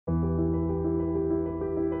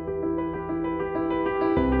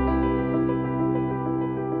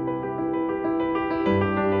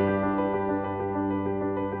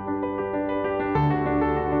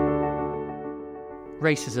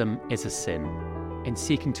Racism is a sin. In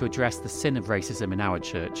seeking to address the sin of racism in our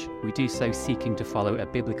church, we do so seeking to follow a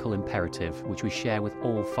biblical imperative which we share with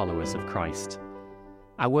all followers of Christ.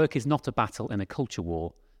 Our work is not a battle in a culture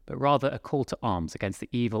war, but rather a call to arms against the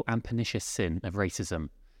evil and pernicious sin of racism.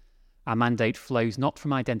 Our mandate flows not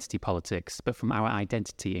from identity politics, but from our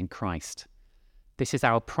identity in Christ. This is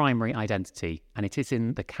our primary identity, and it is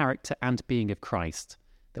in the character and being of Christ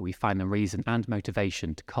that we find the reason and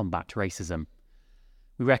motivation to combat racism.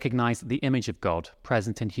 We recognise that the image of God,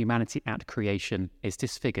 present in humanity at creation, is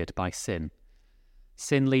disfigured by sin.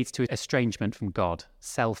 Sin leads to estrangement from God,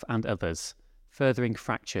 self and others, furthering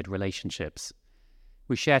fractured relationships.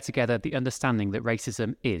 We share together the understanding that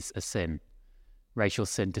racism is a sin. Racial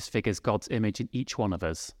sin disfigures God's image in each one of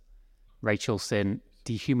us. Racial sin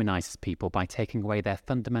dehumanises people by taking away their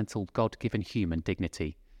fundamental God-given human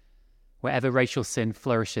dignity. Wherever racial sin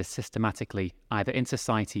flourishes systematically, either in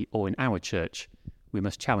society or in our church, we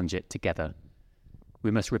must challenge it together.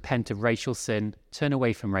 We must repent of racial sin, turn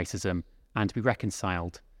away from racism, and be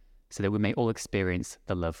reconciled, so that we may all experience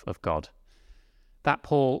the love of God. That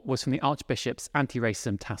Paul was from the Archbishop's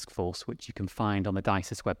Anti-Racism Task Force, which you can find on the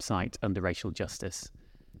diocese website under Racial Justice,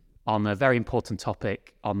 on a very important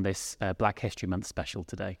topic on this Black History Month special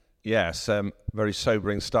today. Yes, very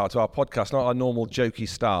sobering start to our podcast. Not our normal jokey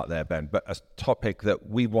start there, Ben, but a topic that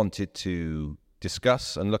we wanted to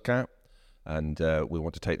discuss and look at. And we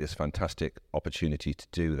want to take this fantastic opportunity to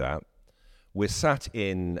do that. We're sat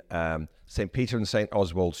in St. Peter and St.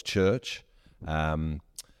 Oswald's Church,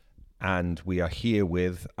 and we are here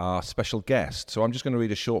with our special guest. So I'm just going to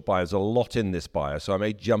read a short bio. There's a lot in this bio, so I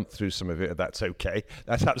may jump through some of it if that's okay.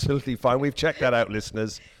 That's absolutely fine. We've checked that out,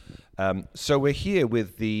 listeners. So we're here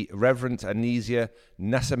with the Reverend Anesia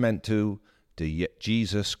Nascimento de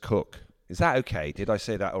Jesus Cook. Is that okay? Did I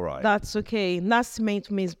say that all right? That's okay. Nascimento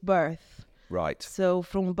means birth. Right. So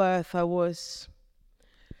from birth, I was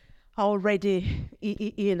already,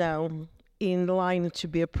 in line to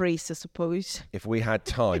be a priest, I suppose. If we had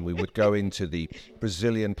time, we would go into the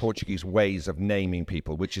Brazilian Portuguese ways of naming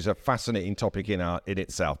people, which is a fascinating topic in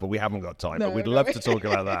itself, but we haven't got time. But we'd love to talk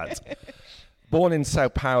about that. Born in Sao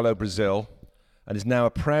Paulo, Brazil, and is now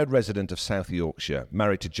a proud resident of South Yorkshire,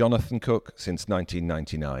 married to Jonathan Cook since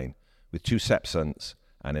 1999, with 2 stepsons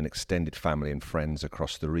and an extended family and friends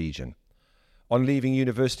across the region. On leaving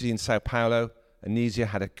university in Sao Paulo, Anesia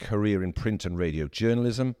had a career in print and radio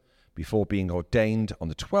journalism before being ordained on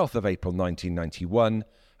the 12th of April 1991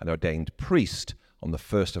 and ordained priest on the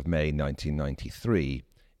 1st of May 1993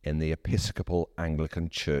 in the Episcopal Anglican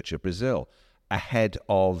Church of Brazil, ahead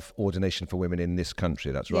of ordination for women in this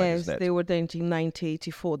country. That's right, yes, isn't it? they ordained in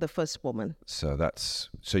 1984, the first woman. So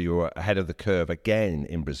you were ahead of the curve again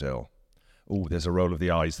in Brazil. Oh, there's a roll of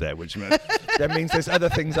the eyes there, which that means there's other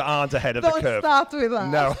things that aren't ahead of the curve. Don't start with that.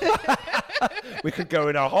 No. We could go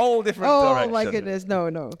in a whole different direction. Oh, my goodness.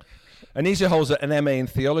 No. Anesia holds an MA in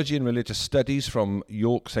Theology and Religious Studies from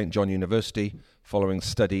York St. John University, following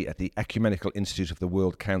study at the Ecumenical Institute of the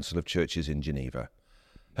World Council of Churches in Geneva.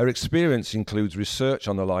 Her experience includes research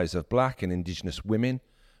on the lives of Black and Indigenous women,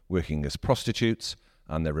 working as prostitutes,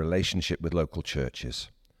 and their relationship with local churches.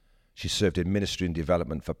 She served in ministry and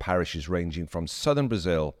development for parishes ranging from southern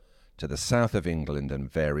Brazil to the south of England and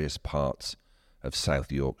various parts of South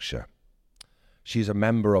Yorkshire. She is a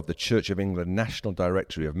member of the Church of England National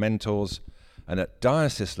Directory of Mentors and at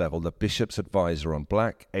diocese level the Bishop's Advisor on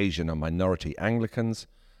Black, Asian and Minority Anglicans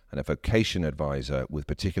and a vocation advisor with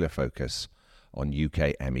particular focus on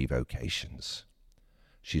UK ME vocations.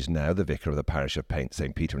 She's now the vicar of the parish of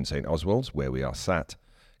St. Peter and St. Oswald's, where we are sat,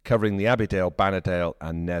 covering the Abbeydale, Bannerdale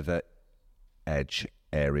and Nether Edge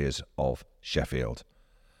areas of Sheffield.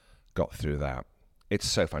 Got through that. It's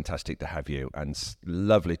so fantastic to have you and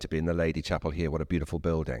lovely to be in the Lady Chapel here. What a beautiful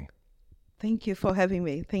building. Thank you for having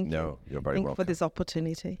me. Thank you. No, you're very welcome. For this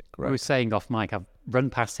opportunity. Great. I was saying off mic, I've run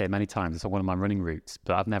past here many times. It's on one of my running routes,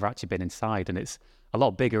 but I've never actually been inside, and it's a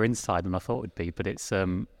lot bigger inside than I thought it would be. But it's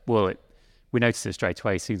we noticed it straight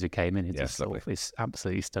away as soon as we came in. It's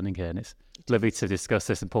absolutely stunning here, and it's lovely to discuss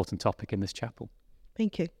this important topic in this chapel.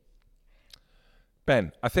 Thank you.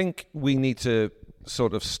 Ben, I think we need to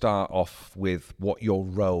sort of start off with what your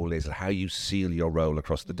role is and how you seal your role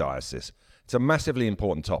across the diocese. It's a massively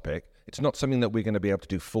important topic. It's not something that we're going to be able to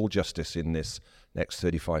do full justice in this next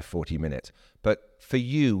 35, 40 minutes. But for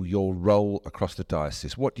you, your role across the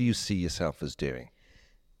diocese, what do you see yourself as doing?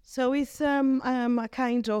 So it's a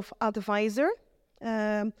kind of advisor,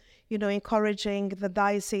 encouraging the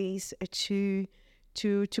diocese to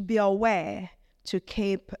be aware, to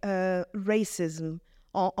keep racism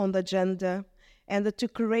on the agenda, and to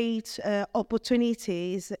create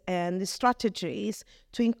opportunities and strategies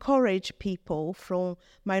to encourage people from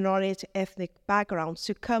minority ethnic backgrounds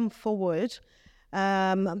to come forward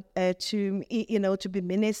to be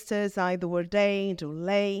ministers, either ordained or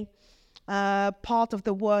lay. Part of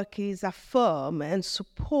the work is affirm and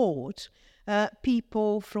support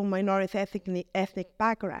people from minority ethnic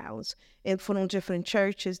backgrounds and from different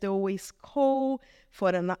churches. They always call for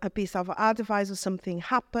a piece of advice or something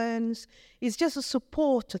happens. It's just a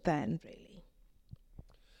support to them, really.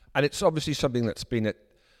 And it's obviously something that's been at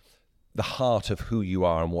the heart of who you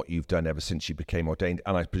are and what you've done ever since you became ordained,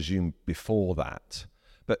 and I presume before that.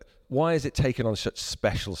 But why has it taken on such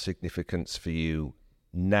special significance for you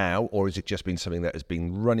now, or has it just been something that has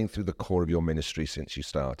been running through the core of your ministry since you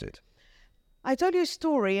started? I tell you a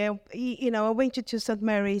story. I went to St.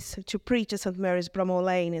 Mary's to preach at St. Mary's, Bramall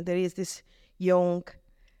Lane, and there is this young,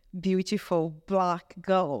 beautiful black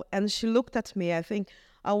girl, and she looked at me. I think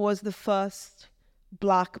I was the first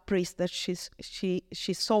black priest that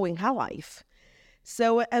she saw in her life.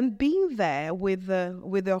 So, and being there with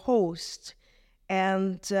the host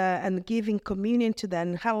and giving communion to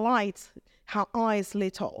them, her eyes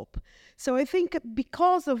lit up. So I think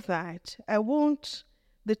because of that, I want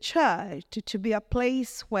the church to be a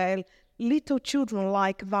place where little children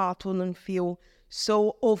like that wouldn't feel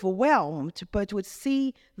so overwhelmed, but would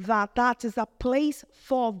see that that is a place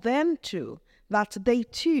for them too, that they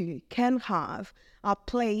too can have a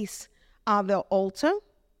place at the altar,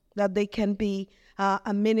 that they can be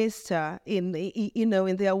a minister in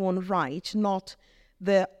their own right, not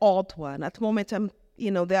the odd one. At the moment,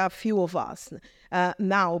 there are a few of us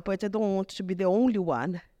now, but I don't want to be the only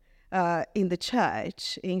one in the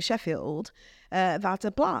church in Sheffield that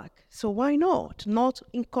are black. So why not?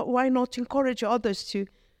 Why not encourage others to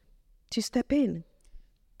step in?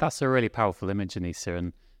 That's a really powerful image, Anesia.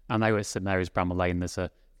 And I know at St. Mary's, Bramall Lane, there's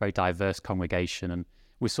a very diverse congregation. And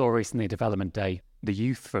we saw recently Development Day, the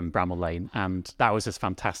youth from Bramall Lane, and that was just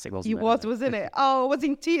fantastic, wasn't it? Wasn't it? Oh, I was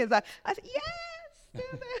in tears. I said, yes!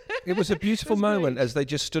 It was a beautiful moment as they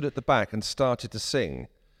just stood at the back and started to sing.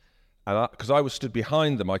 And because I was stood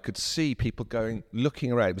behind them, I could see people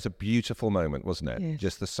looking around. It was a beautiful moment, wasn't it? Yes.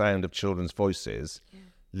 Just the sound of children's voices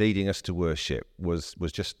leading us to worship was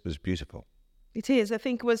beautiful. It is. I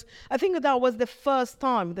think that was the first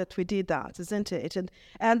time that we did that, isn't it?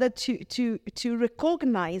 And that to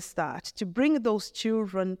recognize that, to bring those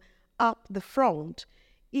children up the front,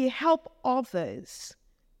 it helped others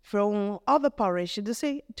from other parishes to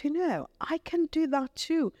say, do you know, I can do that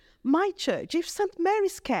too. My church, if St.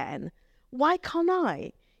 Mary's can, why can't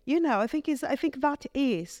I? I think that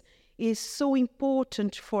is so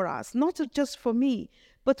important for us, not just for me,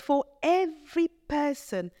 but for every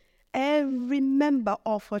person, every member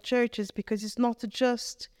of our churches, because it's not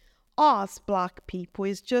just us black people,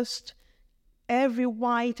 it's just every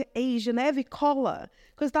white, Asian, every color,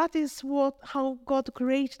 because that is how God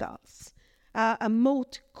created us. A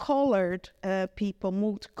multicolored people,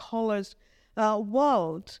 multicolored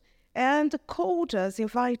world, and called us,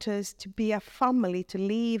 invite us to be a family, to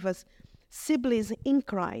live as siblings in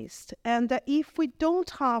Christ. And if we don't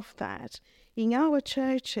have that in our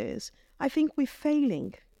churches, I think we're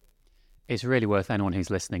failing. It's really worth anyone who's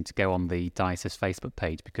listening to go on the Diocese Facebook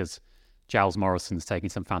page, because Giles Morrison's taking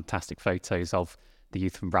some fantastic photos of the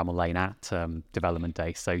youth from Bramall Lane at Development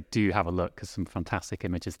Day. So do have a look, because some fantastic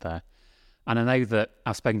images there. And I know that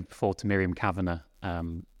I've spoken before to Miriam Kavanagh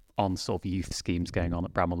on sort of youth schemes going on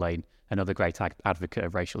at Bramall Lane, another great advocate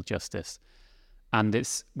of racial justice. And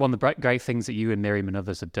it's one of the great things that you and Miriam and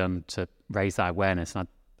others have done to raise that awareness. And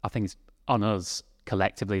I think it's on us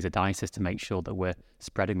collectively as a diocese to make sure that we're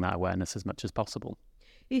spreading that awareness as much as possible.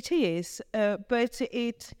 It is, but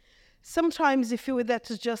sometimes you feel that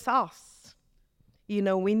it's just us. We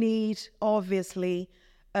need, obviously,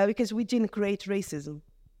 because we didn't create racism.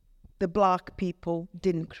 The black people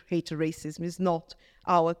didn't create racism. It's not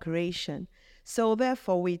our creation. So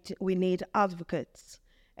therefore, we need advocates.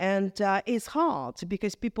 And it's hard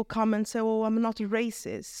because people come and say, oh, I'm not a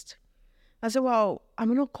racist. I say, well,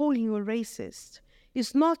 I'm not calling you a racist.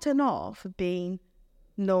 It's not enough being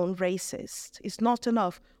non-racist. It's not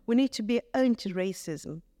enough. We need to be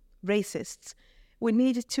anti-racism, racists. We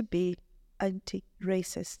need to be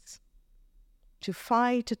anti-racists, to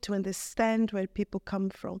fight, to understand where people come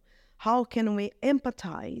from. How can we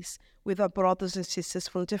empathize with our brothers and sisters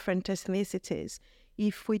from different ethnicities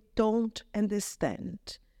if we don't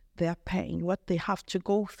understand their pain, what they have to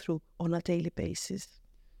go through on a daily basis?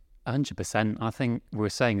 100%. I think we were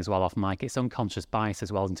saying as well off mic, it's unconscious bias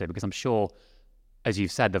as well, isn't it? Because I'm sure, as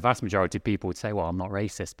you've said, the vast majority of people would say, well, I'm not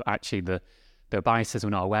racist, but actually the there are biases we're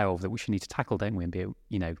not aware of that we should need to tackle, don't we, and be,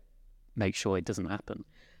 make sure it doesn't happen.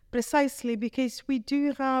 Precisely, because we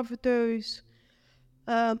do have those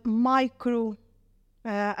micro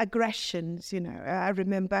aggressions. I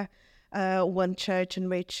remember one church in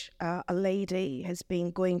which a lady has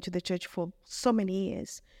been going to the church for so many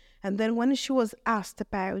years, and then when she was asked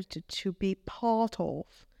about to be part of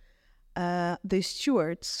the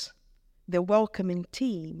stewards, the welcoming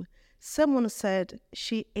team, someone said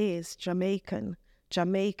she is Jamaican.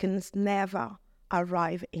 Jamaicans never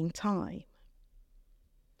arrive in time.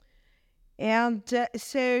 And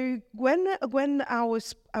so when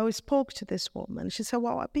I spoke to this woman, she said,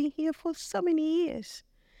 well, I've been here for so many years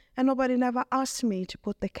and nobody never asked me to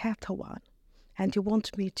put the kettle on. And you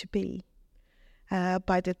want me to be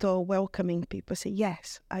by the door welcoming people? I say,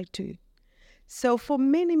 yes, I do. So for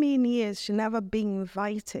many, many years, she never been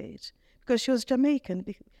invited because she was Jamaican.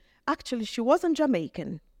 Actually, she wasn't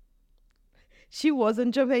Jamaican. She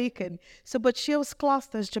wasn't Jamaican. But she was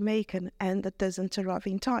classed as Jamaican and that doesn't arrive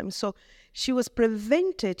in time. So she was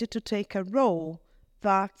prevented to take a role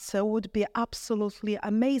that would be absolutely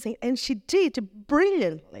amazing. And she did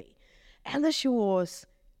brilliantly. And she was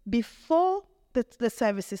before the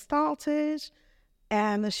services started,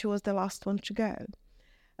 and she was the last one to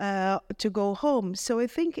go home. So I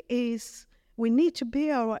think we need to be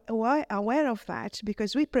aware of that,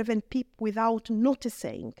 because we prevent people without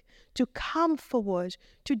noticing to come forward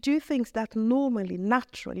to do things that normally,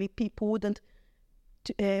 naturally, people wouldn't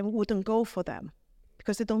go for them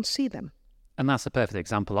because they don't see them. And that's a perfect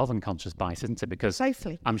example of unconscious bias, isn't it? Because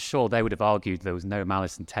Precisely. I'm sure they would have argued there was no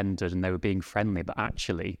malice intended and they were being friendly, but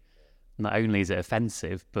actually, not only is it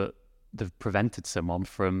offensive, but they've prevented someone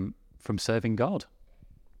from serving God.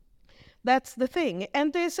 That's the thing.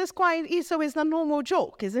 And this is it's a normal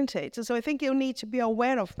joke, isn't it? So I think you need to be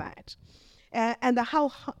aware of that. And how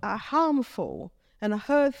harmful and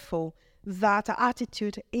hurtful that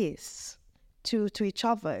attitude is to each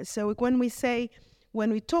other. So when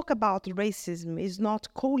we talk about racism, it's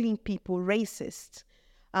not calling people racist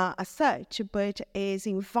as such, but is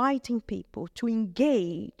inviting people to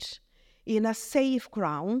engage in a safe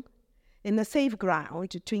ground,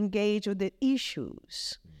 to engage with the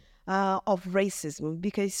issues of racism,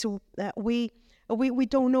 because we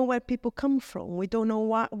don't know where people come from. We don't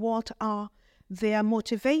know what are their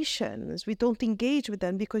motivations. We don't engage with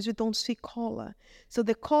them because we don't see color. So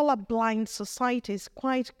the color-blind society is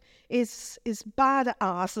bad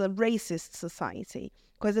as a racist society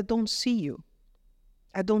because I don't see you.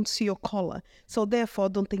 I don't see your color. So therefore, I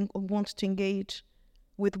don't want to engage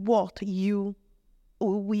with what you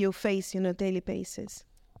face on a daily basis.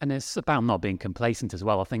 And it's about not being complacent as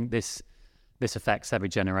well. I think this affects every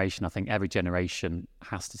generation. I think every generation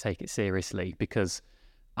has to take it seriously, because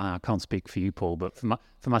I can't speak for you, Paul, but for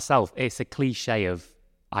myself, it's a cliche of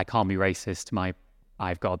I can't be racist.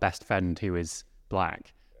 I've got a best friend who is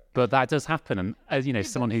black, but that does happen. And as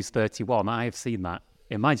someone who's 31, I have seen that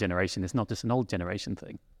in my generation. It's not just an old generation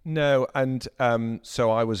thing. No, and so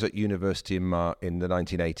I was at university in the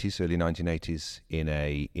 1980s, early 1980s,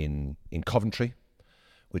 in Coventry,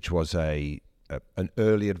 which was an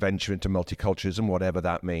early adventure into multiculturalism, whatever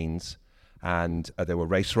that means. And there were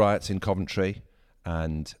race riots in Coventry,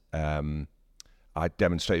 and I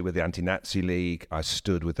demonstrated with the Anti-Nazi League. I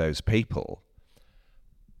stood with those people.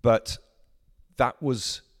 But that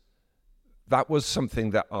was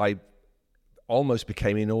something that I almost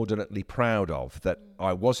became inordinately proud of, that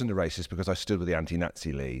I wasn't a racist because I stood with the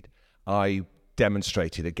Anti-Nazi League. I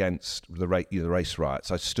demonstrated against the race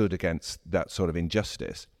riots. I stood against that sort of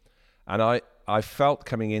injustice. And I felt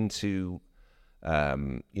coming into,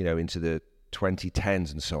 into the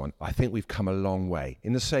 2010s and so on, I think we've come a long way.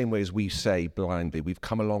 In the same way as we say blindly, we've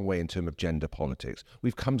come a long way in terms of gender politics.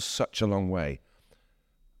 We've come such a long way.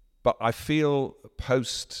 But I feel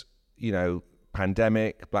post,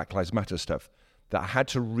 pandemic, Black Lives Matter stuff, that I had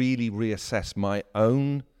to really reassess my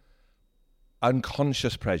own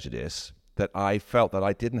unconscious prejudice that I felt that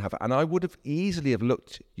I didn't have. And I would have easily have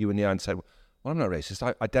looked you in the eye and said, well, I'm not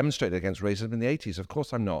racist. I demonstrated against racism in the 80s. Of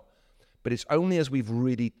course I'm not. But it's only as we've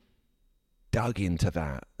really dug into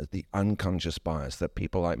that, the unconscious bias that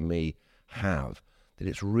people like me have, that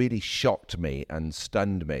it's really shocked me and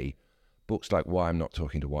stunned me. Books like Why I'm Not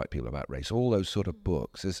Talking to White People About Race, all those sort of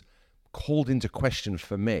books, has called into question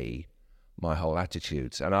for me my whole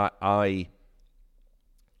attitudes. And I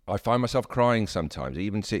find myself crying sometimes,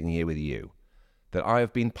 even sitting here with you, that I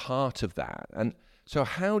have been part of that. And so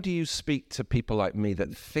how do you speak to people like me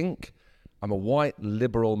that think I'm a white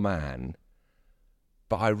liberal man,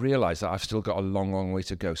 but I realize that I've still got a long, long way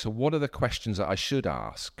to go? So what are the questions that I should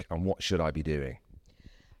ask, and what should I be doing?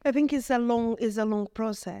 I think it's a long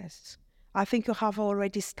process. I think you have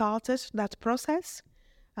already started that process.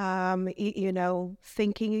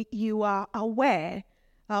 Thinking you are aware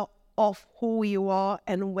of who you are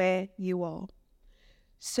and where you are.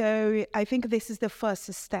 So I think this is the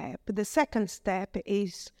first step. The second step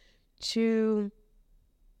is to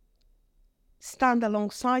stand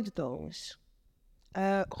alongside those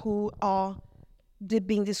who are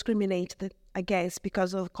being discriminated against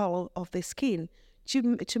because of the color of the skin,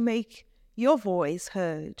 to make your voice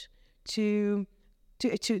heard, to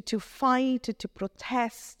fight, to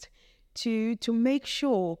protest, to make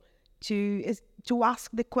sure to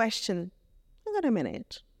ask the question, hang on a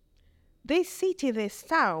minute, this city, this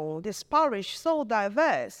town, this parish, so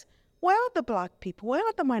diverse, where are the black people? Where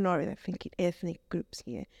are the minority ethnic groups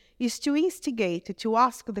here? Is to instigate, to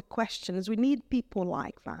ask the questions. We need people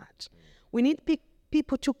like that. We need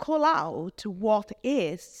people to call out what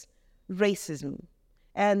is racism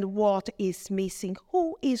and what is missing,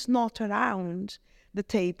 who is not around the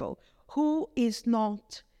table, who is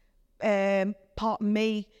not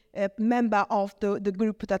member of the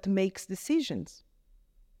group that makes decisions.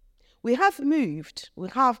 We have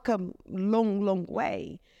come long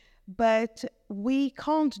way, but we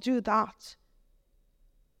can't do that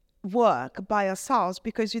work by ourselves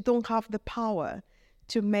because we don't have the power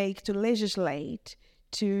to legislate,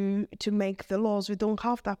 to make the laws. We don't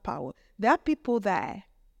have that power. There are people there,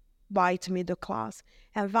 white middle class,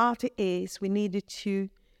 and that is, we needed to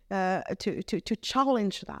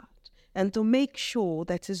challenge that and to make sure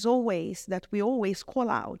that we always call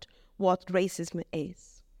out what racism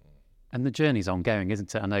is. And the journey's ongoing,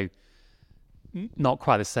 isn't it? I know not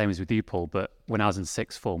quite the same as with you, Paul, but when I was in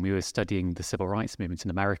sixth form, we were studying the civil rights movement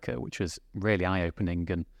in America, which was really eye-opening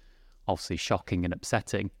and obviously shocking and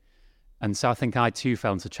upsetting. And so I think I too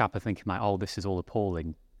fell into a trap of thinking like, oh, this is all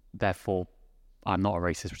appalling, therefore I'm not a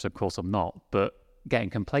racist, which of course I'm not, but getting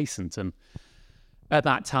complacent. And at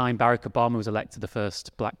that time, Barack Obama was elected the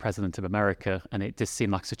first black president of America, and it just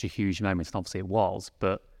seemed like such a huge moment, and obviously it was,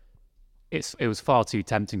 but it was far too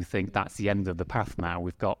tempting to think that's the end of the path now.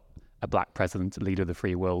 We've got a black president, leader of the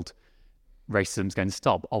free world, racism's going to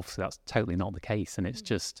stop. Obviously, that's totally not the case, and it's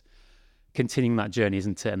just continuing that journey,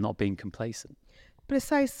 isn't it, and not being complacent.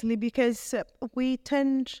 Precisely, because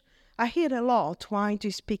I hear a lot trying to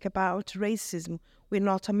speak about racism. We're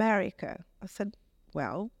not America. I said,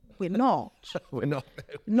 well, we're not. We're not.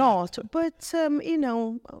 Not, but,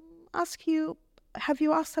 ask you, have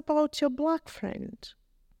you asked about your black friend?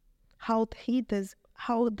 How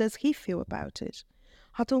does he feel about it?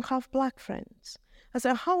 I don't have black friends. I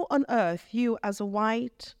said, how on earth you as a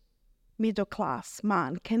white middle-class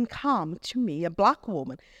man can come to me, a black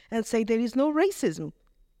woman, and say there is no racism?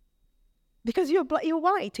 Because you're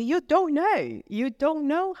white, you don't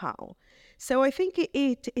know how. So I think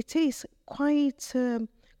it is quite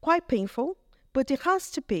painful, but it has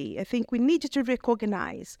to be. I think we need to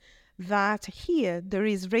recognize that here there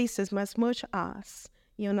is racism as much as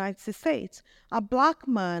in the United States. A black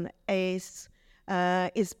man is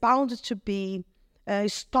bound to be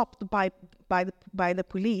stopped by the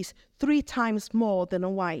police 3 times more than a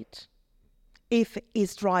white if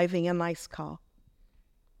he's driving a nice car.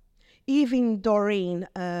 Even Doreen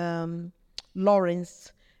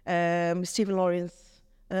Lawrence, Stephen Lawrence's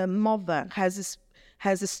mother has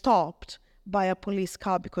stopped by a police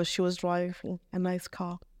car because she was driving a nice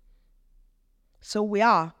car. So we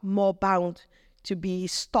are more bound to be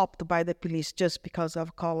stopped by the police just because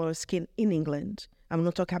of color of skin in England. I'm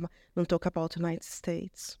not talking about the United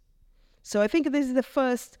States. So I think this is the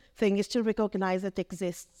first thing, is to recognize that it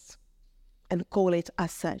exists and call it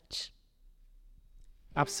as such.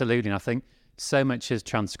 Absolutely. And I think so much is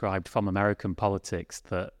transcribed from American politics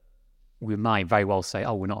that we might very well say,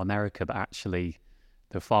 oh, we're not America, but actually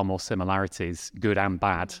there are far more similarities, good and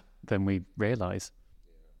bad, than we realise.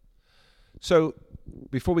 So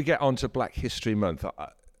before we get on to Black History Month, I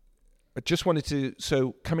just wanted to,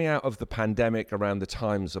 so coming out of the pandemic around the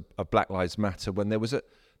times of Black Lives Matter, when there was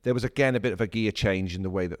again a bit of a gear change in the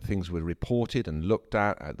way that things were reported and looked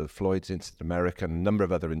at the Floyd's incident in America and a number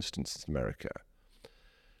of other instances in America.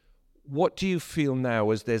 What do you feel now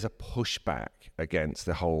as there's a pushback against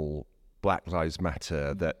the whole Black Lives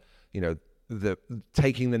Matter, that, the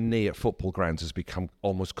taking the knee at football grounds has become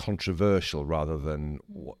almost controversial rather than...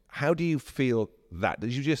 How do you feel that?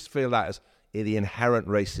 Did you just feel that as the inherent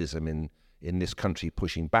racism in this country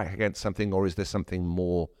pushing back against something, or is there something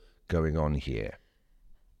more going on here?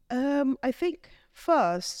 I think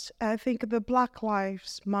the Black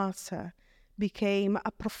Lives Matter became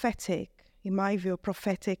in my view, a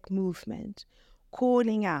prophetic movement,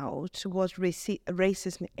 calling out what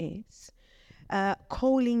racism is.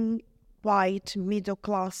 calling white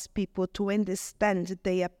middle-class people to understand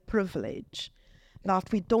their privilege,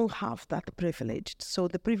 that we don't have that privilege. So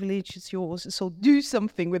the privilege is yours. So do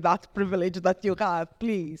something with that privilege that you have,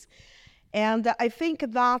 please. And I think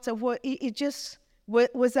that it just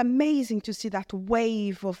was amazing to see that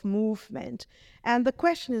wave of movement. And the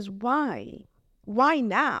question is, why? Why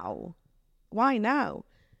now? Why now?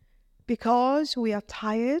 Because we are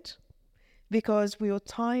tired. Because we are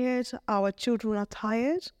tired. Our children are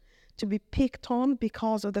tired to be picked on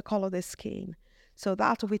because of the color of their skin. So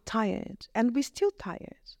that we're tired. And we're still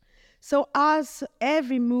tired. So as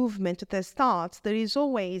every movement that starts, there is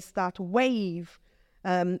always that wave,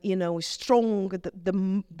 strong,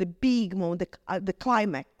 the big moment, the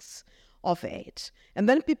climax of it. And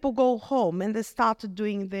then people go home and they start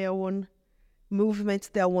doing their own movements,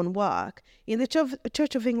 their own work. In the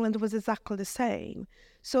Church of England, it was exactly the same.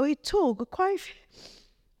 So it took quite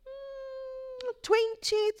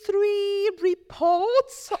 23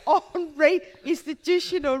 reports on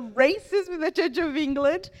institutional racism in the Church of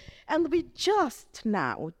England. And we just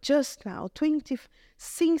now, since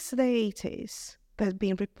the 80s, there's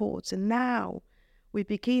been reports. And now we're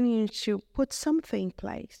beginning to put something in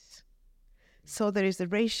place. So there is the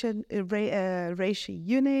racial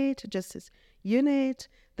unit, justice unit.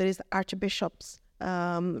 There is the Archbishop's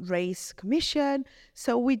race commission.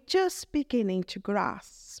 So we're just beginning to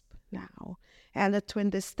grasp now and to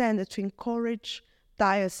understand, to encourage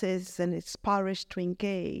dioceses and its parish to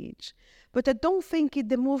engage. But I don't think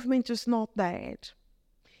the movement is not dead.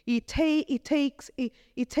 It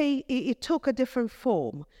took a different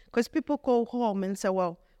form, because people go home and say,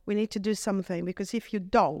 well, we need to do something, because if you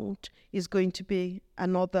don't, it's going to be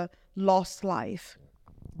another lost life.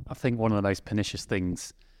 I think one of the most pernicious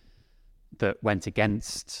things that went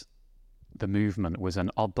against the movement was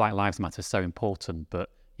Black Lives Matter is so important, but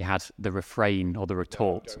you had the refrain or the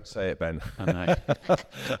retort. Don't say it, Ben. I know.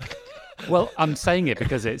 Well, I'm saying it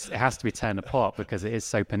because it has to be torn apart because it is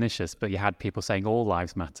so pernicious, but you had people saying all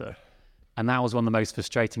lives matter. And that was one of the most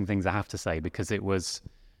frustrating things I have to say, because it was,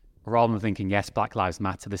 rather than thinking, yes, Black Lives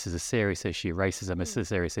Matter, this is a serious issue, racism is a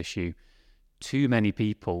serious issue, too many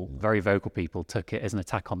people, very vocal people, took it as an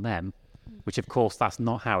attack on them, which of course that's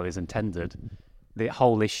not how it is intended. The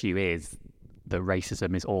whole issue is that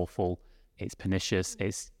racism is awful, it's pernicious,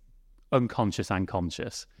 it's unconscious and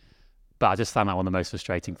conscious. But I just found that one of the most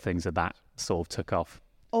frustrating things that sort of took off.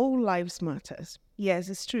 All lives matters. Yes,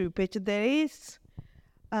 it's true. But there is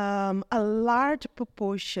a large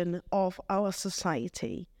proportion of our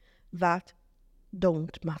society that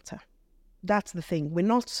don't matter. That's the thing. We're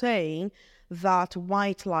not saying that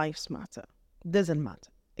white lives matter. Doesn't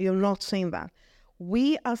matter. You're not saying that.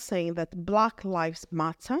 We are saying that Black lives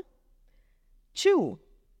matter. Two,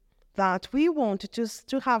 that we want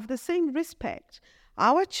to have the same respect.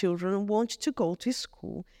 Our children want to go to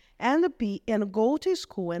school and go to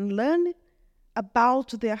school and learn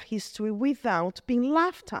about their history without being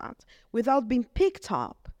laughed at, without being picked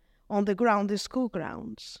up on the school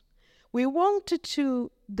grounds. We wanted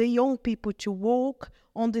the young people to walk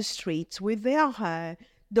on the streets with their hair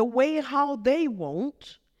the way how they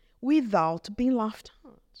want, without being laughed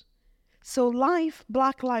at. So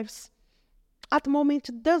Black lives, at the moment,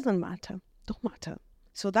 don't matter.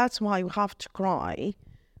 So that's why you have to cry,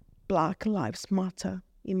 Black lives matter.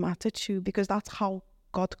 It matters too, because that's how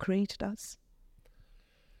God created us.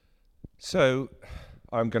 So,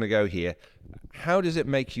 I'm going to go here. How does it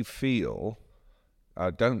make you feel?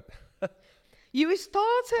 You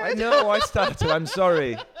started. I know I started. I'm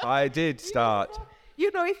sorry. I did start.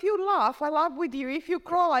 If you laugh, I laugh with you. If you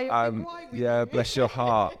cry, I cry with you. Yeah, bless your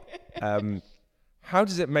heart. How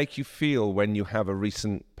does it make you feel when you have a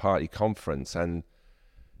recent party conference and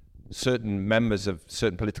certain members of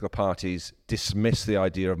certain political parties dismiss the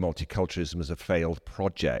idea of multiculturalism as a failed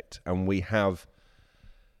project, and we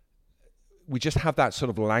just have that sort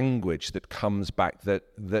of language that comes back that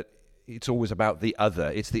it's always about the other,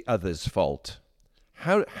 it's the other's fault.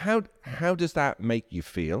 How does that make you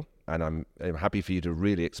feel? And I'm happy for you to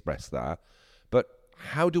really express that. But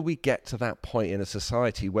how do we get to that point in a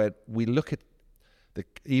society where we look at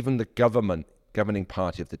even the governing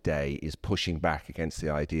party of the day is pushing back against the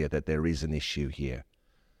idea that there is an issue here?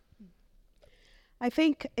 I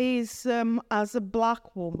think as a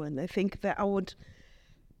Black woman, I think that I would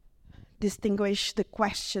distinguish the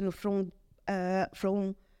question from a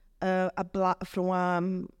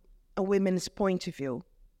woman's point of view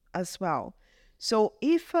as well. So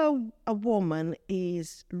if a woman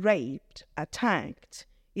is raped, attacked,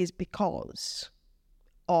 is because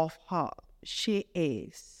of her. She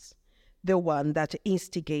is the one that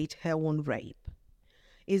instigates her own rape.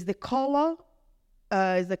 Is the color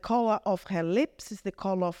is the color of her lips, is the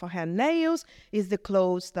color of her nails, is the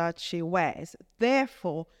clothes that she wears.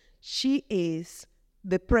 Therefore, she is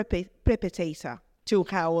the perpetrator to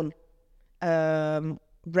her own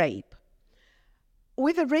rape.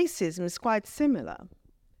 With the racism, it's quite similar.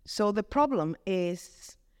 So the problem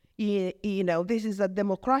is, this is a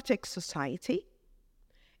democratic society,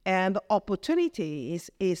 and opportunity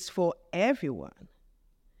is for everyone.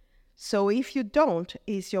 So if you don't,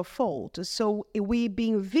 it's your fault. So we're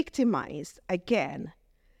being victimized again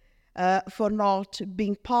for not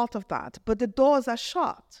being part of that. But the doors are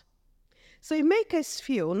shut. So it makes us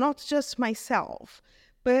feel, not just myself,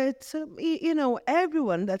 but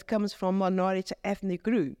everyone that comes from minority ethnic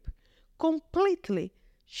group, completely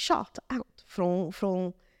shut out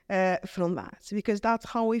from that, because that's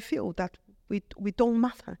how we feel, that we don't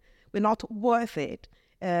matter, we're not worth it.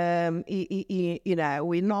 We're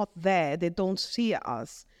not there. They don't see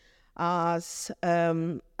us as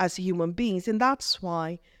human beings, and that's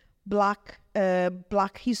why Black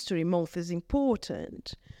History Month is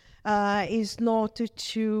important. Is not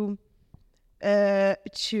to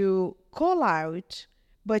call out,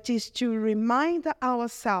 but is to remind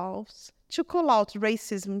ourselves, to call out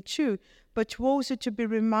racism too, but also to be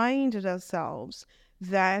reminded ourselves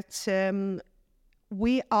that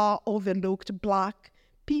we are overlooked, Black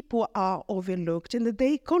people are overlooked, and that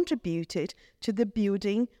they contributed to the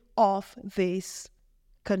building of this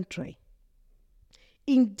country.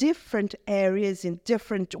 In different areas,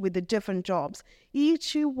 with the different jobs,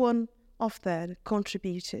 each one of them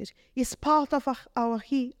contributed. It's part of our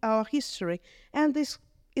history, and this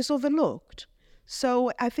is overlooked.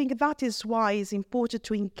 So I think that is why it's important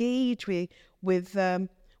to engage with the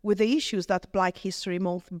issues that Black History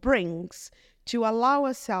Month brings, to allow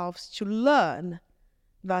ourselves to learn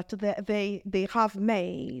that they have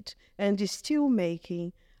made and is still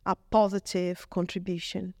making a positive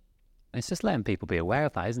contribution. It's just letting people be aware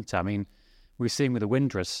of that, isn't it? I mean, we're seeing with the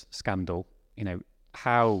Windrush scandal,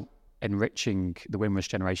 how enriching the Windrush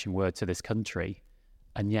generation were to this country,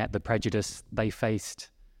 and yet the prejudice they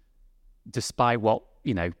faced, despite what,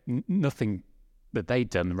 nothing that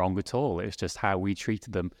they'd done wrong at all. It's just how we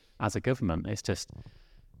treated them as a government. It's just,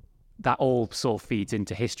 that all sort of feeds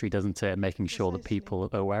into history, doesn't it? And making sure that people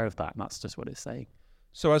are aware of that. And that's just what it's saying.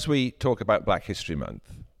 So as we talk about Black History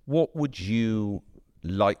Month, what would you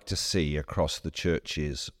like to see across the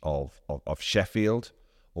churches of Sheffield,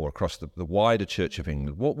 or across the wider Church of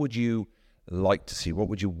England? What would you like to see? What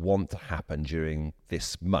would you want to happen during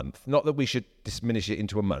this month? Not that we should diminish it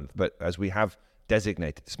into a month, but as we have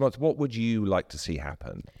designated this month, what would you like to see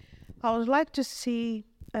happen? I would like to see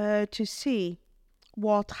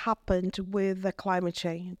what happened with the climate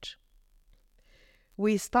change.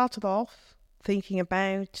 We started off thinking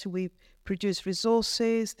about, we produced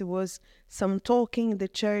resources, there was some talking, the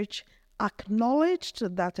church acknowledged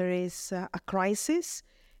that there is a crisis,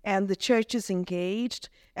 and the church is engaged,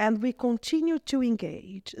 and we continue to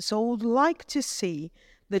engage. So I would like to see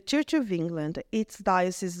the Church of England, its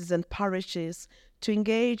dioceses and parishes, to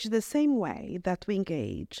engage the same way that we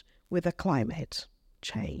engage with the climate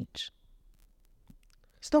change.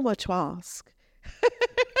 It's not much to ask.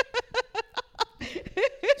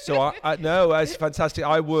 So I no, it's fantastic.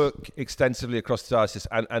 I work extensively across the diocese,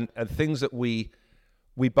 and things that we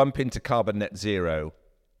bump into carbon net zero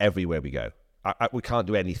everywhere we go. We can't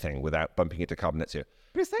do anything without bumping into carbon net zero.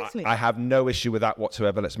 Precisely. I have no issue with that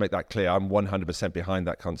whatsoever. Let's make that clear. I'm 100% behind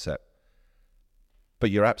that concept.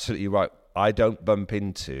 But you're absolutely right. I don't bump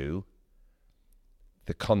into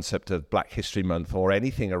the concept of Black History Month or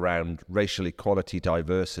anything around racial equality,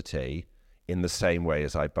 diversity in the same way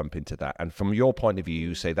as I bump into that. And from your point of view,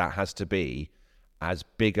 you say that has to be as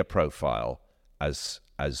big a profile as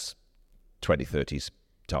 2030's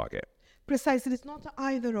target. Precisely, it's not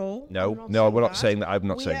either or. No, we're not saying that. I'm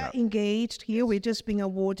not saying that. We are engaged here. We're just being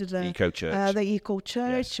awarded the Eco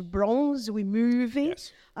Church bronze. We're moving,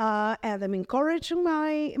 yes. And I'm encouraging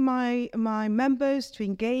my members to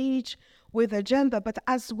engage with the gender, but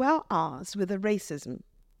as well as with the racism,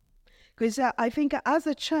 because I think as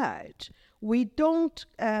a church, we don't.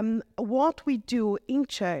 What we do in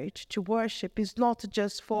church to worship is not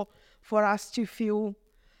just for us to feel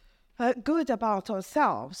good about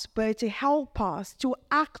ourselves, but to help us to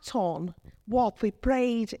act on what we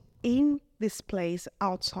prayed in this place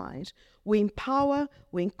outside. We empower,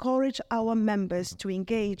 we encourage our members to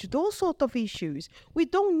engage those sort of issues. We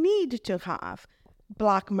don't need to have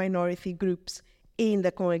Black minority groups in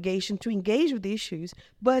the congregation to engage with the issues,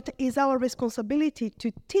 but it's our responsibility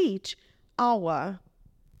to teach our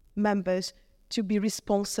members to be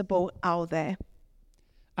responsible out there.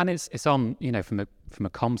 And it's on, from a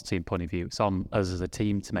comms team point of view, it's on us as a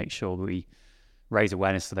team to make sure that we raise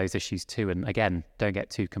awareness to those issues too. And again, don't get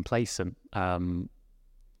too complacent.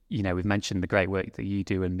 We've mentioned the great work that you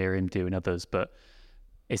do and Miriam do and others, but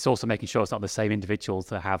it's also making sure it's not the same individuals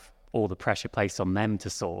that have all the pressure placed on them to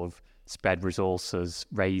sort of spread resources,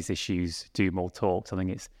 raise issues, do more talks. I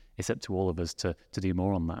think it's up to all of us to do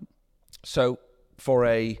more on that. So for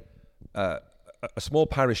a small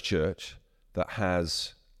parish church that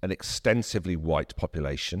has an extensively white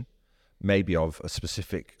population, maybe of a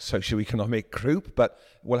specific socioeconomic group, but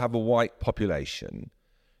will have a white population,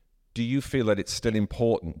 do you feel that it's still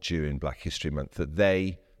important during Black History Month that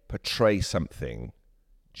they portray something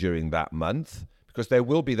during that month? Because there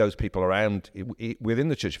will be those people around within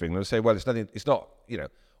the Church of England who say, well,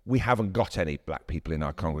 we haven't got any black people in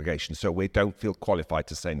our congregation, so we don't feel qualified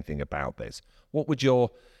to say anything about this. What would your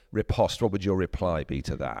riposte, what would your reply be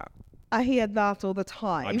to that? I hear that all the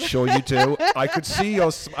time. I'm sure you do. I could see your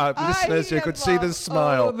listeners, you could see the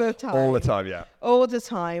smile all the time. All the time, yeah. All the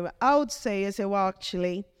time. I would say,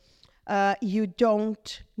 actually, you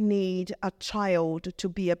don't need a child to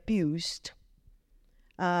be abused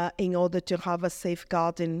in order to have a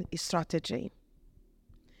safeguarding strategy.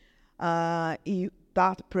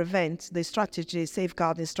 That prevents the strategy,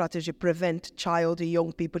 safeguarding strategy, prevent child or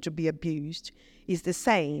young people to be abused, is the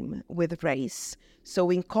same with race. So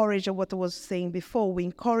we encourage, what I was saying before, we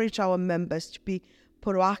encourage our members to be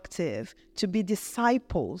proactive, to be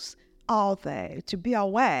disciples out there, to be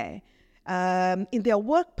aware in their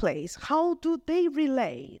workplace. How do they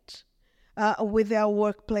relate with their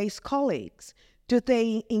workplace colleagues? Do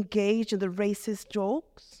they engage in the racist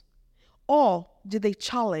jokes? Or do they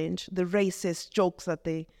challenge the racist jokes that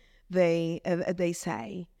they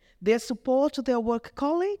say? They support their work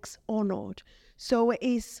colleagues or not? So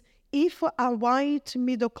if a white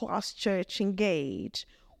middle-class church engage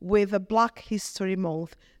with a Black History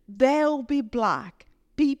Month, there'll be black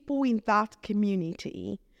people in that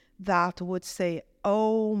community that would say,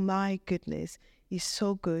 oh my goodness, it's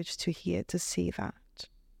so good to see that.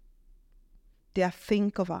 They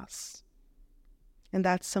think of us. And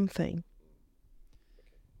that's something.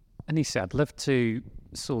 Anesia, I'd love to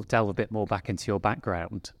sort of delve a bit more back into your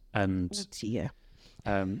background. And we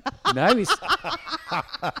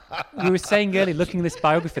were saying earlier, looking at this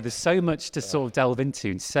biography, there's so much to sort of delve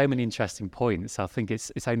into and so many interesting points. I think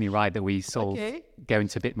it's only right that we sort of go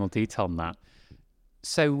into a bit more detail on that.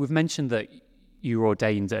 So we've mentioned that you were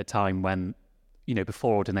ordained at a time when,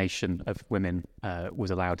 before ordination of women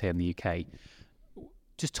was allowed here in the UK.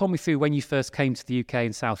 Just talk me through when you first came to the UK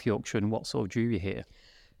in South Yorkshire and what sort of drew you here.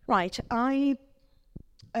 Right. I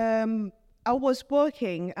was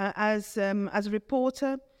working as a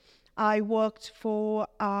reporter. I worked for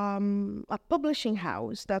a publishing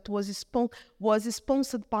house that was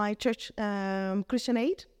sponsored by Church Christian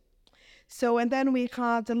Aid. So, and then we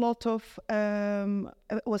had a lot of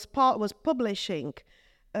was publishing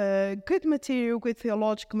good material, good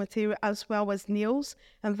theological material, as well as news.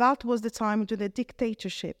 And that was the time to the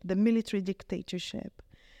dictatorship, the military dictatorship.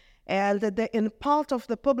 And part of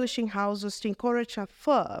the publishing house was to encourage and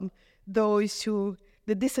affirm those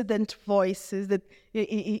the dissident voices that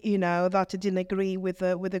that didn't agree with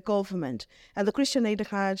the government. And the Christian Aid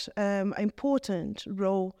had an important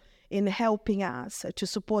role in helping us to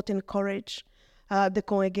support and encourage the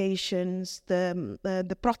congregations,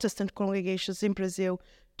 the Protestant congregations in Brazil,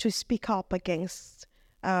 to speak up against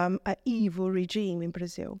an evil regime in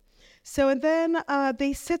Brazil. So, and then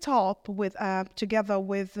they set up together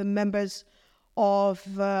with the members of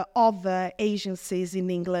other agencies in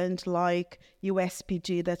England, like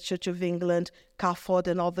USPG, that's Church of England, CAFOD,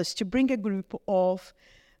 and others, to bring a group of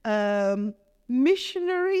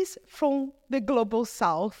missionaries from the global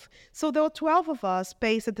south. So there were 12 of us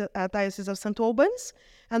based at the Diocese of St. Albans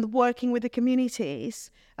and working with the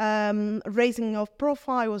communities, raising of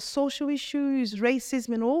profiles, social issues,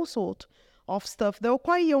 racism, and all sorts of stuff. They were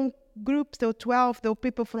quite young groups. There were 12. There were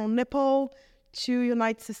people from Nepal to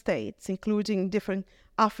United States, including different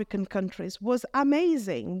African countries. It was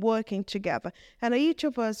amazing working together. And each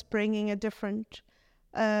of us bringing a different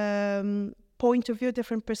point of view,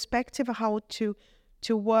 different perspective of how to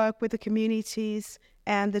work with the communities,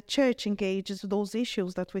 and the church engages with those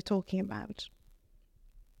issues that we're talking about.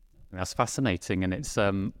 That's fascinating, and it's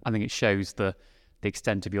I think it shows the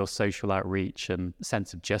extent of your social outreach and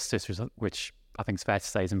sense of justice, which I think it's fair to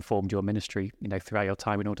say has informed your ministry, throughout your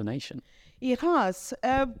time in ordination. It has.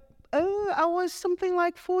 I was something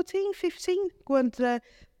like 14, 15 when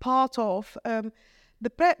part of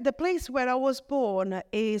the place where I was born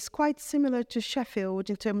is quite similar to Sheffield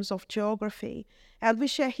in terms of geography, and we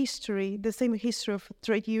share history, the same history of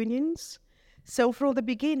trade unions. So from the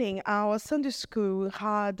beginning, our Sunday school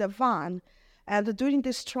had a van, and during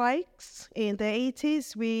the strikes in the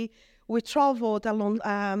 80s, we traveled along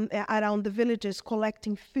around the villages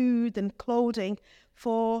collecting food and clothing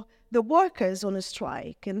for the workers on a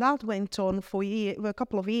strike, and that went on for a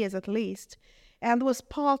couple of years at least, and was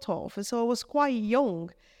part of. So I was quite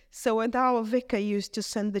young. So, and our vicar used to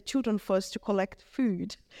send the children first to collect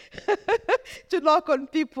food, to knock on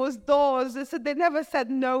people's doors. So they never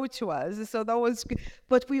said no to us. So that was good.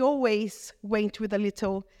 But we always went with a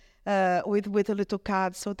little, with a little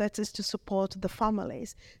card. So that is to support the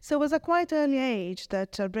families. So it was a quite early age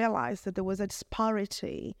that I realized that there was a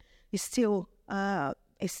disparity. It's still a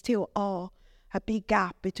big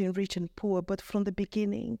gap between rich and poor. But from the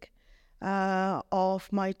beginning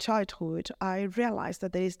of my childhood, I realized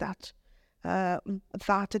that there is that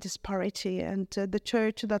disparity, and the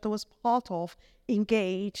church that I was part of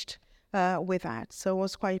engaged with that. So I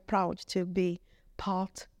was quite proud to be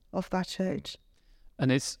part of that church.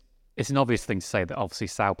 And it's an obvious thing to say that obviously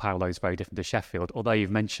Sao Paulo is very different to Sheffield, although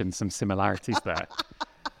you've mentioned some similarities there.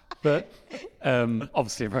 But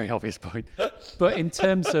obviously a very obvious point. But in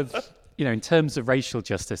terms of racial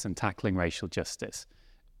justice and tackling racial justice,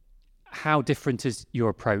 how different is your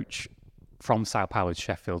approach from Sao Paulo to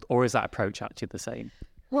Sheffield, or is that approach actually the same?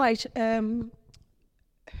 Right.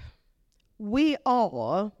 We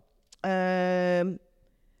are the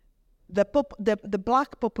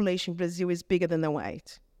black population in Brazil is bigger than the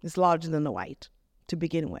white. It's larger than the white to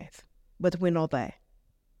begin with, but we're not there.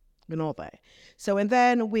 We're not there. So, and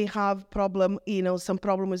then we have some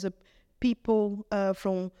problems with people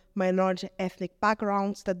from minority ethnic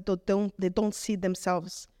backgrounds that don't see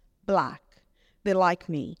themselves black. They're like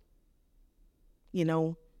me,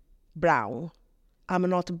 brown. I'm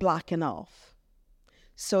not black enough.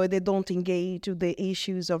 So they don't engage with the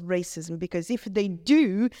issues of racism, because if they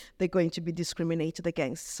do, they're going to be discriminated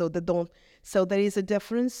against. So they don't. So there is a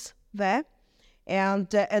difference there. And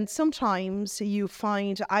sometimes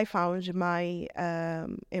I found in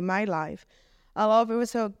my life, a lot of people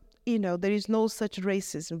say, there is no such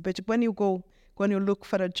racism. But when you look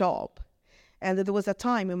for a job, and there was a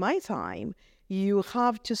time in my time, you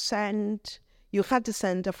had to send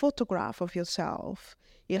a photograph of yourself.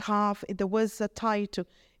 There was a title.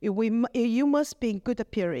 You must be in good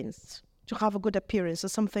appearance to have a good appearance, or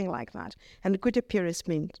something like that. And good appearance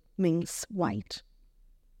means white.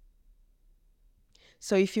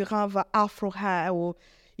 So if you have afro hair, or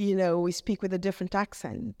we speak with a different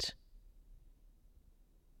accent,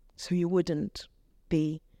 so you wouldn't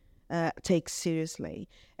be take seriously.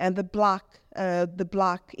 And the black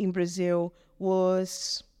in Brazil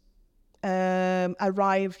was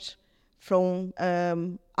arrived from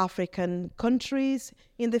African countries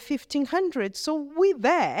in the 1500s. So we're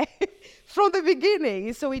there from the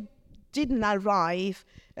beginning. So it didn't arrive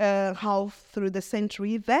through the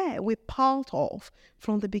century there. We're part of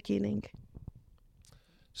from the beginning.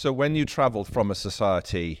 So when you travelled from a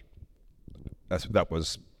society that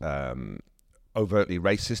was overtly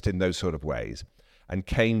racist in those sort of ways and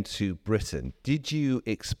came to Britain, did you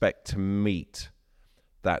expect to meet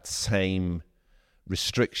that same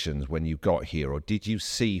restrictions when you got here, or did you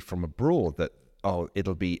see from abroad that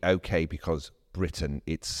it'll be okay because Britain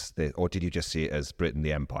or did you just see it as Britain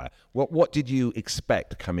the empire? What did you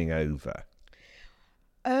expect coming over?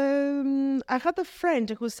 I had a friend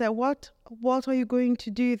who said, what are you going to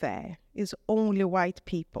do there? It's only white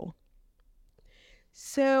people.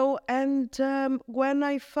 So, and when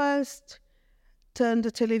I first turned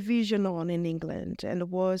the television on in England, and it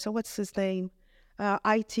was, what's his name?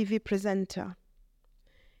 ITV presenter.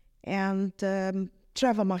 And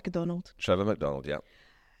Trevor McDonald. Trevor McDonald, yeah.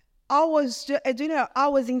 I was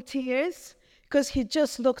in tears because he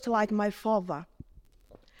just looked like my father.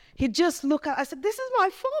 I said, this is my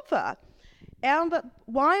father. And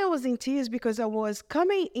why I was in tears, because I was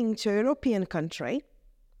coming into a European country,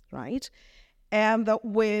 right? And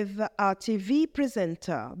with a TV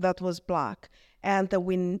presenter that was black, and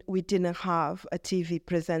we didn't have a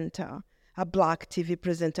black TV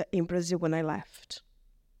presenter in Brazil when I left.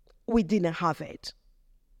 We didn't have it.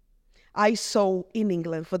 I saw in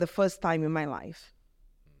England for the first time in my life.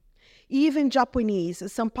 Even Japanese,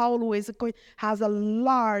 São Paulo has a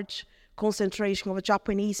large concentration of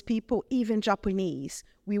Japanese people. Even Japanese,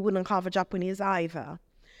 we wouldn't have a Japanese either.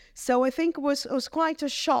 So I think it was quite a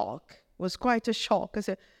shock. I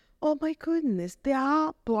said, oh my goodness, there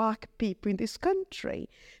are black people in this country.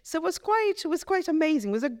 So it was quite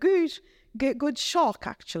amazing. It was a good shock,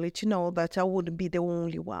 actually, to know that I wouldn't be the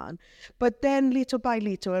only one. But then little by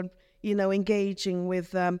little, engaging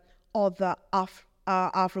with other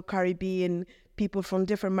Afro-Caribbean people from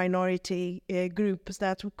different minority groups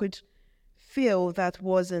that we could feel that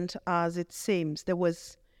wasn't as it seems. There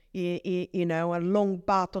was, a long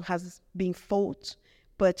battle has been fought,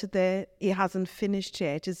 but it hasn't finished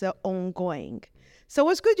yet. It's ongoing. So it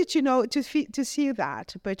was good to see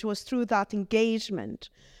that, but it was through that engagement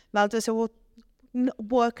that I said, well,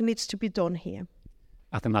 work needs to be done here.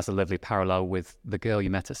 I think that's a lovely parallel with the girl you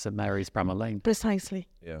met at St Mary's, Bramall Lane. Precisely.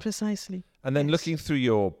 Yeah. Precisely. And then Yes. looking through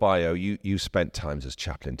your bio, you spent times as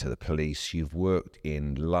chaplain to the police. You've worked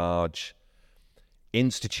in large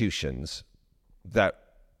institutions that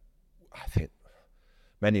I think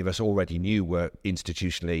many of us already knew were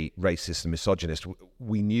institutionally racist and misogynist.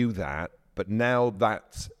 We knew that, but now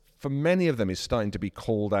that for many of them is starting to be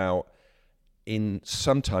called out in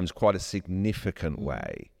sometimes quite a significant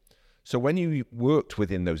way. So when you worked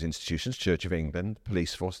within those institutions, Church of England,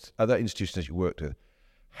 police force, other institutions you worked with,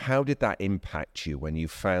 how did that impact you when you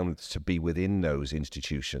found to be within those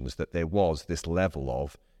institutions that there was this level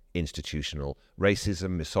of institutional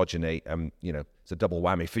racism, misogyny? It's a double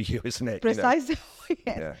whammy for you, isn't it? Precisely.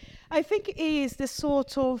 Yes. Yeah. I think it is the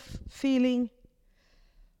sort of feeling,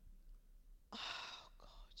 oh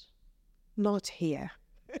God, not here.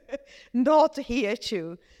 Not here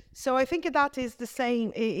too. So I think that is the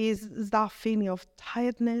same, is that feeling of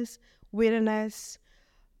tiredness, weariness,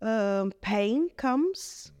 pain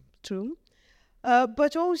comes too.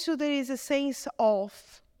 But also there is a sense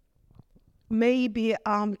of maybe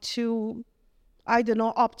I'm too,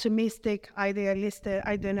 optimistic, idealistic,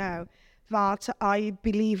 I don't know, that I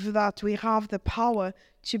believe that we have the power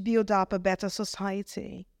to build up a better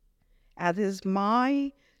society. And it is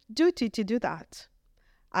my duty to do that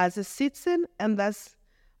as a citizen and as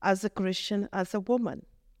a Christian, as a woman,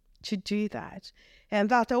 to do that. And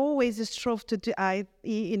that I always strove to do,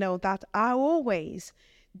 that I always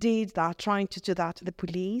did that, trying to do that to the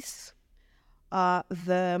police.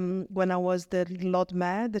 When I was the Lord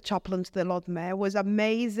Mayor, the chaplain to the Lord Mayor, was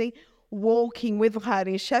amazing walking with her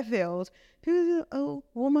in Sheffield.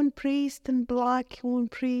 Woman priest and black woman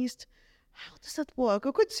priest. How does that work?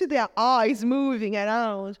 I could see their eyes moving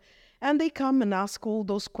around. And they come and ask all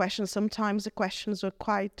those questions. Sometimes the questions are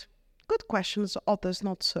quite good questions, others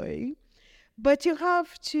not so. But you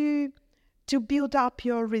have to build up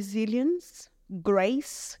your resilience,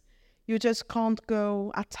 grace. You just can't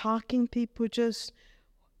go attacking people, just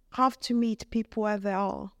have to meet people where they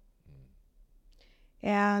are.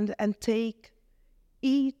 And take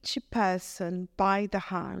each person by the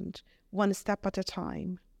hand, one step at a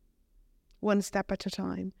time. One step at a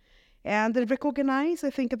time. And recognize, I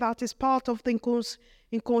think that is part of the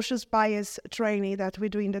unconscious bias training that we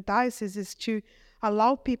do in the diocese, is to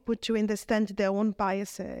allow people to understand their own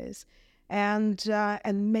biases and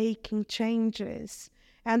making changes.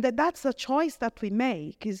 And that's a choice that we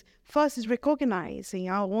make. Is first is recognizing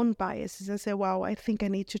our own biases and say, well, I think I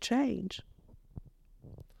need to change.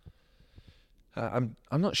 I'm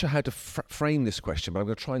not sure how to frame this question, but I'm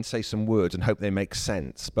going to try and say some words and hope they make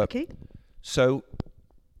sense. But Okay. So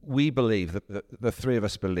we believe that the three of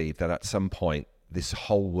us believe that at some point this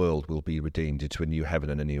whole world will be redeemed into a new heaven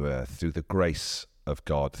and a new earth through the grace of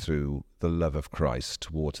God, through the love of Christ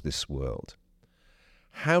towards this world.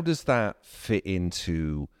 How does that fit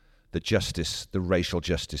into the justice, the racial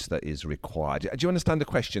justice that is required? Do you understand the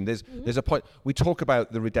question? There's a point. We talk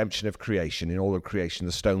about the redemption of creation. In all of creation,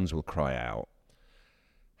 the stones will cry out.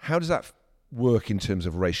 How does that work in terms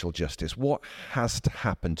of racial justice? What has to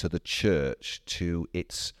happen to the church, to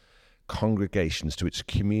its congregations, to its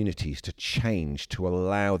communities to change, to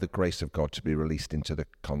allow the grace of God to be released into the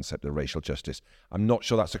concept of racial justice? I'm not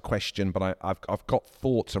sure that's a question, but I've got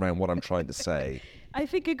thoughts around what I'm trying to say. I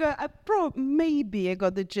think maybe I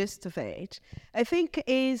got the gist of it. I think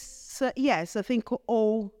I think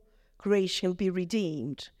all creation will be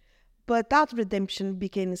redeemed, but that redemption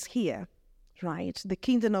begins here. Right, the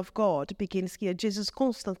kingdom of God begins here. Jesus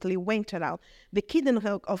constantly went around. The kingdom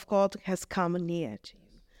of God has come near to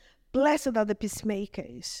you. Blessed are the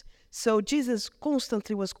peacemakers. So Jesus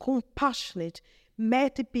constantly was compassionate,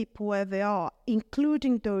 met the people where they are,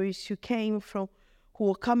 including those who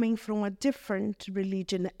were coming from a different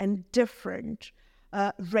religion and different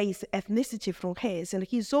race, ethnicity from his. And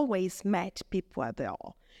he's always met people where they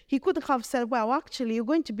are. He couldn't have said, well, actually, you're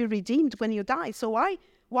going to be redeemed when you die, so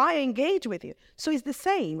why engage with you? So it's the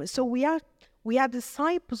same. So we are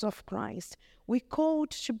disciples of Christ. We're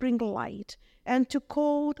called to bring light and to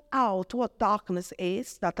call out what darkness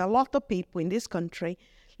is, that a lot of people in this country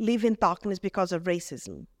live in darkness because of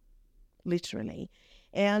racism, literally.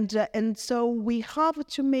 And so we have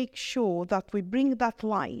to make sure that we bring that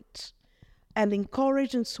light and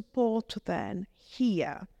encourage and support them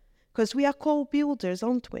here, because we are co-builders,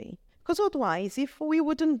 aren't we? Because otherwise, if we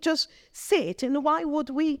wouldn't just sit, and why would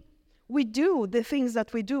we do the things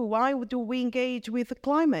that we do? Why do we engage with the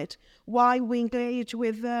climate? Why we engage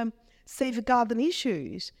with safeguarding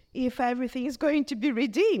issues if everything is going to be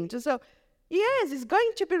redeemed? So, yes, it's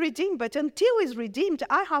going to be redeemed, but until it's redeemed,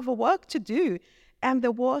 I have a work to do, and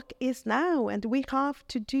the work is now, and we have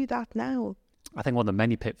to do that now. I think one of the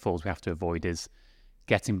many pitfalls we have to avoid is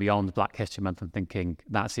getting beyond Black History Month and thinking,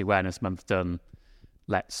 that's the Awareness Month done,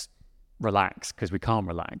 let's relax, because we can't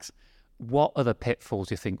relax. What other pitfalls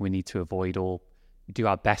do you think we need to avoid or do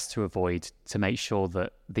our best to avoid to make sure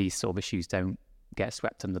that these sort of issues don't get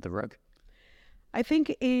swept under the rug? I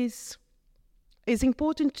think it's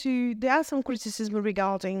important there are some criticism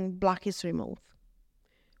regarding Black History Month.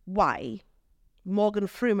 Why? Morgan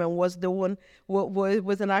Freeman was the one,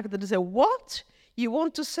 was an actor that said, what? You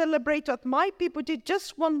want to celebrate what my people did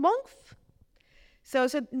just 1 month? So I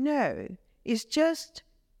said, no, it's just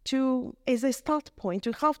as a start point,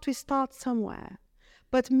 you have to start somewhere.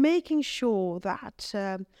 But making sure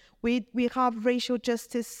that we have Racial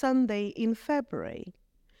Justice Sunday in February.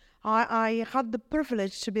 I had the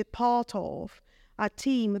privilege to be part of a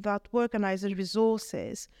team that organizes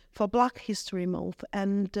resources for Black History Month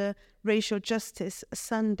and Racial Justice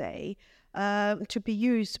Sunday to be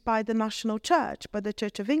used by the National Church, by the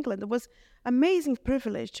Church of England. It was an amazing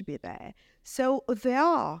privilege to be there. So there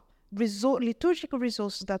are liturgical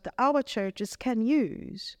resources that our churches can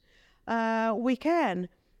use. We can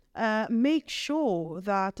make sure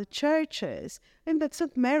that the churches, and at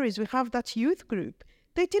St. Mary's we have that youth group,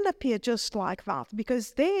 they didn't appear just like that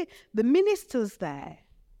because the ministers there,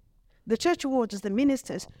 the church wardens, the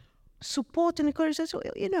ministers, support and encourage us.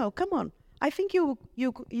 Come on. I think you're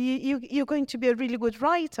going to be a really good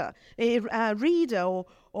writer, a reader,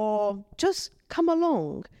 or just come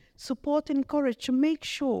along, support and encourage to make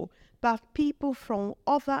sure that people from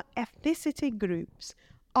other ethnicity groups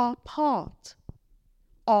are part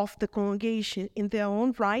of the congregation in their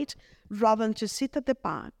own right, rather than to sit at the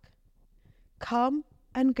back, come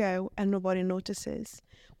and go, and nobody notices.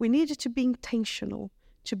 We need to be intentional,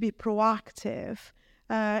 to be proactive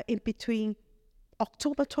in between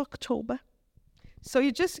October to October. So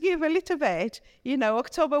you just give a little bit,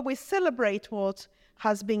 October we celebrate what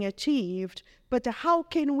has been achieved, but how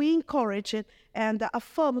can we encourage it and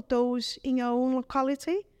affirm those in our own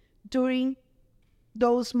locality during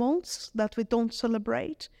those months that we don't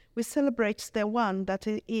celebrate? We celebrate the one that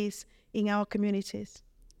is in our communities.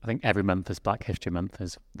 I think every month is Black History Month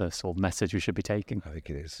is the sort of message we should be taking. I think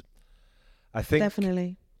it is.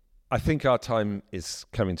 Definitely. I think our time is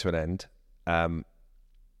coming to an end.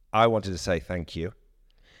 I wanted to say thank you.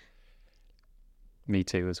 Me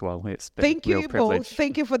too as well. It's been a real privilege. Both.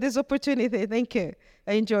 Thank you for this opportunity. Thank you.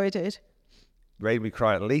 I enjoyed it. Made me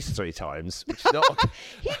cry at least 3 times. Which is not...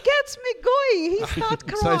 He gets me going. He starts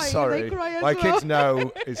crying. So sorry. My kids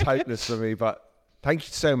know it's hopeless for me, but thank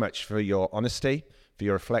you so much for your honesty, for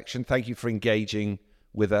your reflection. Thank you for engaging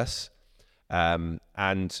with us.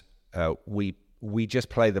 We just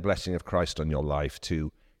pray the blessing of Christ on your life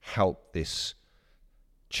to help this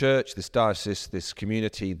church, this diocese, this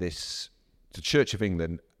community, the Church of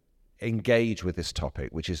England engage with this topic,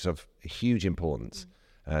 which is of huge importance.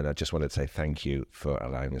 And I just wanted to say thank you for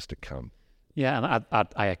allowing us to come. Yeah, and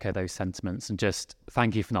I echo those sentiments, and just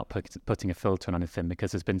thank you for not putting a filter on anything,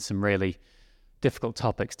 because there's been some really difficult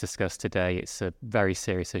topics discussed today. It's a very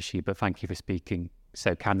serious issue, but thank you for speaking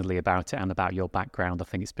so candidly about it and about your background. I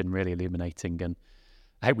think it's been really illuminating, and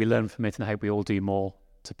I hope we learn from it, and I hope we all do more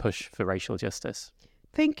to push for racial justice.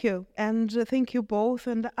 Thank you, and thank you both.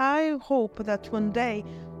 And I hope that one day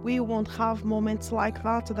we won't have moments like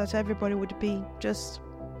that everybody would be just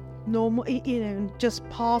normal, just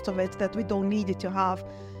part of it, that we don't need to have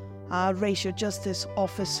a racial justice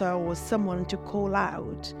officer or someone to call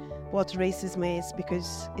out what racism is,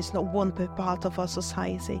 because it's not one part of our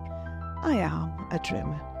society. I am a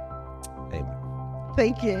dreamer. Amen.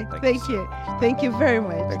 Thank you. Thank you very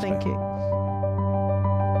much. Thank you.